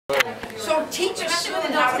So teach us.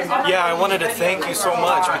 Yeah, I wanted to thank you so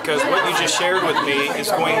much because what you just shared with me is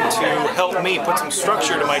going to help me put some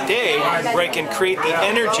structure to my day where I can create the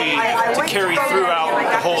energy to carry throughout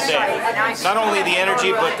the whole day. Not only the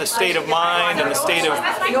energy, but the state of mind and the state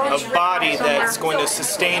of body that's going to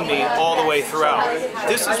sustain me all the way throughout.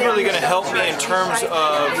 This is really going to help me in terms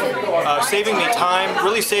of saving me time,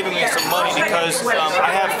 really saving me some money because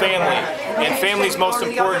I have family, and family is most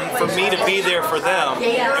important for me to be there for them.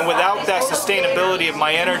 And without that sustainability of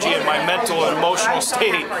my energy and my mental and emotional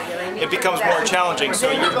state, it becomes more challenging.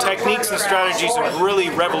 So your techniques and strategies have really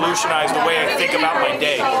revolutionized the way I think about my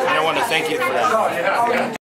day, and I want to thank you for that.